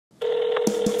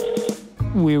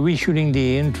We're reshooting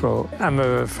the intro. I'm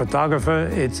a photographer,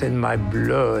 it's in my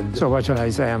blood. So what should I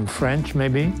say, I'm French,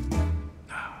 maybe?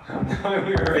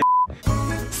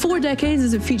 4 decades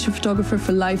as a feature photographer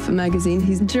for Life magazine,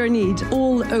 he's journeyed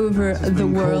all over the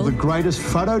world. Called the greatest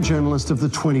photojournalist of the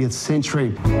 20th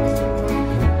century.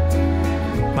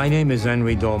 My name is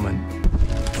Henri Dauman.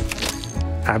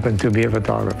 I happen to be a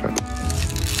photographer.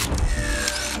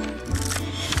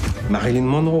 Marilyn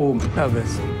Monroe.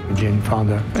 Elvis, Jane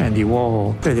Fonda, Andy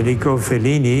Warhol, Federico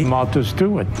Fellini, Martha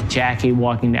Stewart. Jackie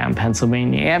walking down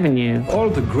Pennsylvania Avenue. All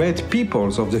the great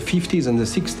peoples of the 50s and the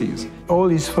 60s. All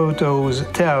these photos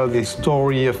tell the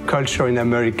story of culture in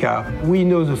America. We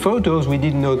know the photos, we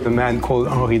didn't know the man called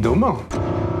Henri Dauman.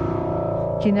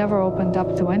 He never opened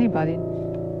up to anybody.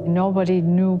 Nobody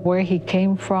knew where he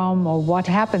came from or what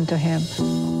happened to him.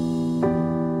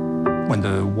 When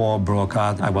the war broke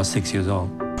out, I was 6 years old.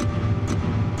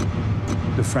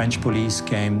 The French police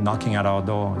came knocking at our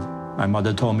doors. My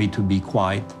mother told me to be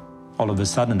quiet. All of a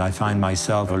sudden, I find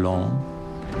myself alone.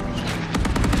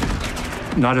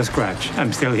 Not a scratch,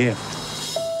 I'm still here.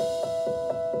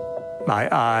 My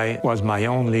eye was my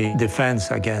only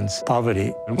defense against poverty.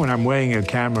 When I'm wearing a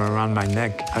camera around my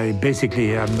neck, I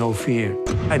basically have no fear.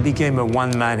 I became a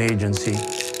one-man agency,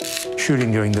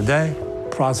 shooting during the day,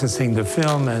 processing the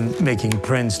film and making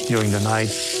prints during the night.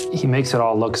 He makes it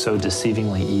all look so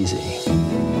deceivingly easy.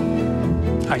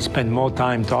 I spend more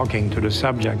time talking to the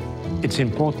subject. It's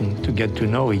important to get to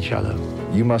know each other.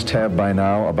 You must have by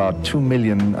now about 2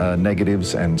 million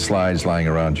negatives and slides lying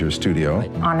around your studio.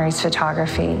 Henri's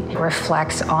photography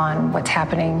reflects on what's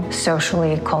happening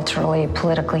socially, culturally,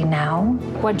 politically now.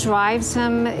 What drives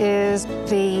him is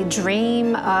the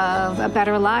dream of a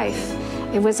better life.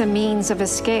 It was a means of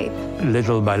escape.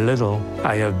 Little by little,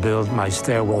 I have built my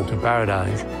stairwell to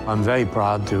paradise. I'm very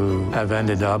proud to have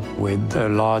ended up with a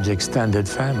large extended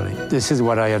family. This is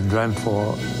what I have dreamt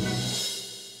for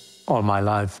all my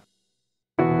life.